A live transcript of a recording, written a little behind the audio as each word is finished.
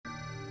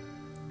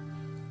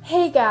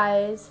Hey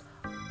guys,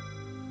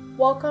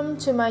 welcome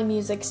to my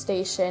music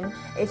station.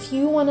 If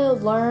you want to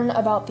learn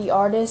about the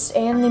artist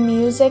and the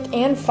music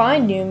and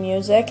find new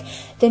music,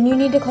 then you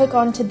need to click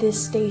onto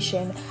this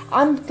station.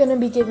 I'm going to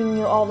be giving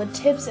you all the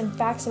tips and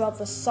facts about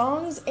the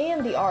songs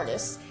and the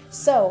artists.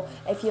 So,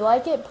 if you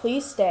like it,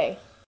 please stay.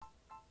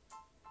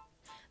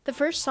 The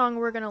first song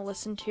we're going to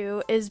listen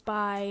to is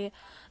by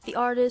the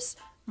artist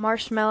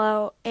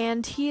Marshmello,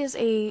 and he is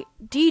a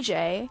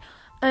DJ.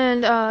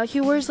 And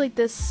he wears like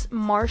this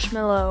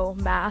marshmallow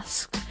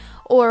mask,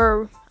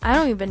 or I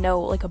don't even know,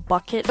 like a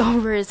bucket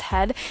over his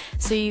head,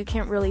 so you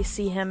can't really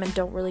see him and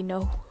don't really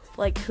know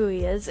like who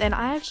he is. And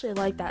I actually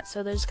like that,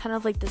 so there's kind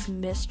of like this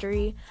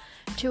mystery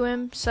to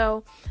him.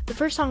 So the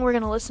first song we're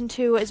gonna listen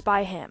to is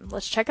by him.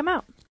 Let's check him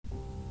out.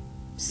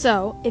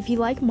 So if you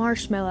like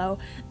Marshmello,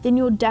 then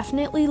you'll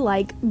definitely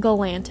like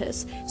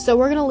Galantis. So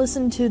we're gonna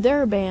listen to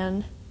their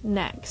band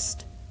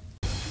next.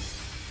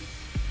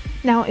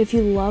 Now, if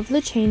you love the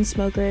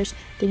Chainsmokers,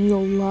 then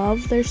you'll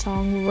love their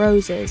song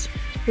Roses,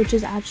 which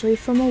is actually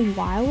from a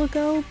while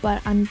ago,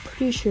 but I'm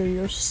pretty sure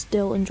you'll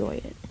still enjoy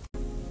it.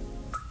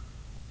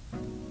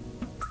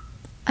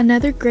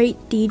 Another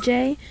great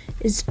DJ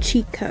is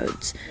Cheat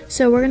Codes,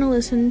 so we're going to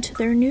listen to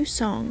their new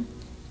song,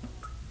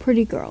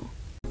 Pretty Girl.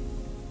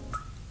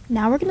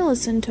 Now we're going to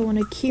listen to one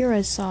of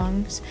Kira's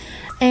songs,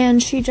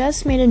 and she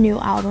just made a new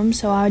album,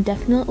 so I would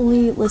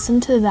definitely listen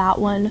to that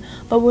one,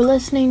 but we're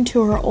listening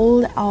to her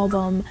old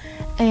album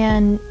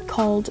and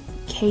called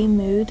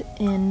K-Mood,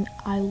 and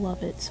I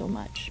love it so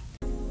much.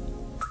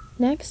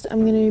 Next,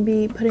 I'm going to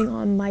be putting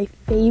on my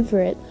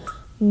favorite,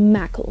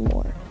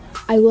 Macklemore.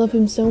 I love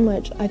him so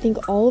much. I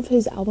think all of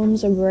his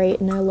albums are great,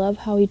 and I love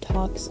how he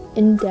talks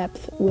in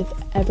depth with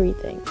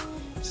everything.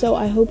 So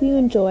I hope you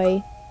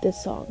enjoy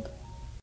this song.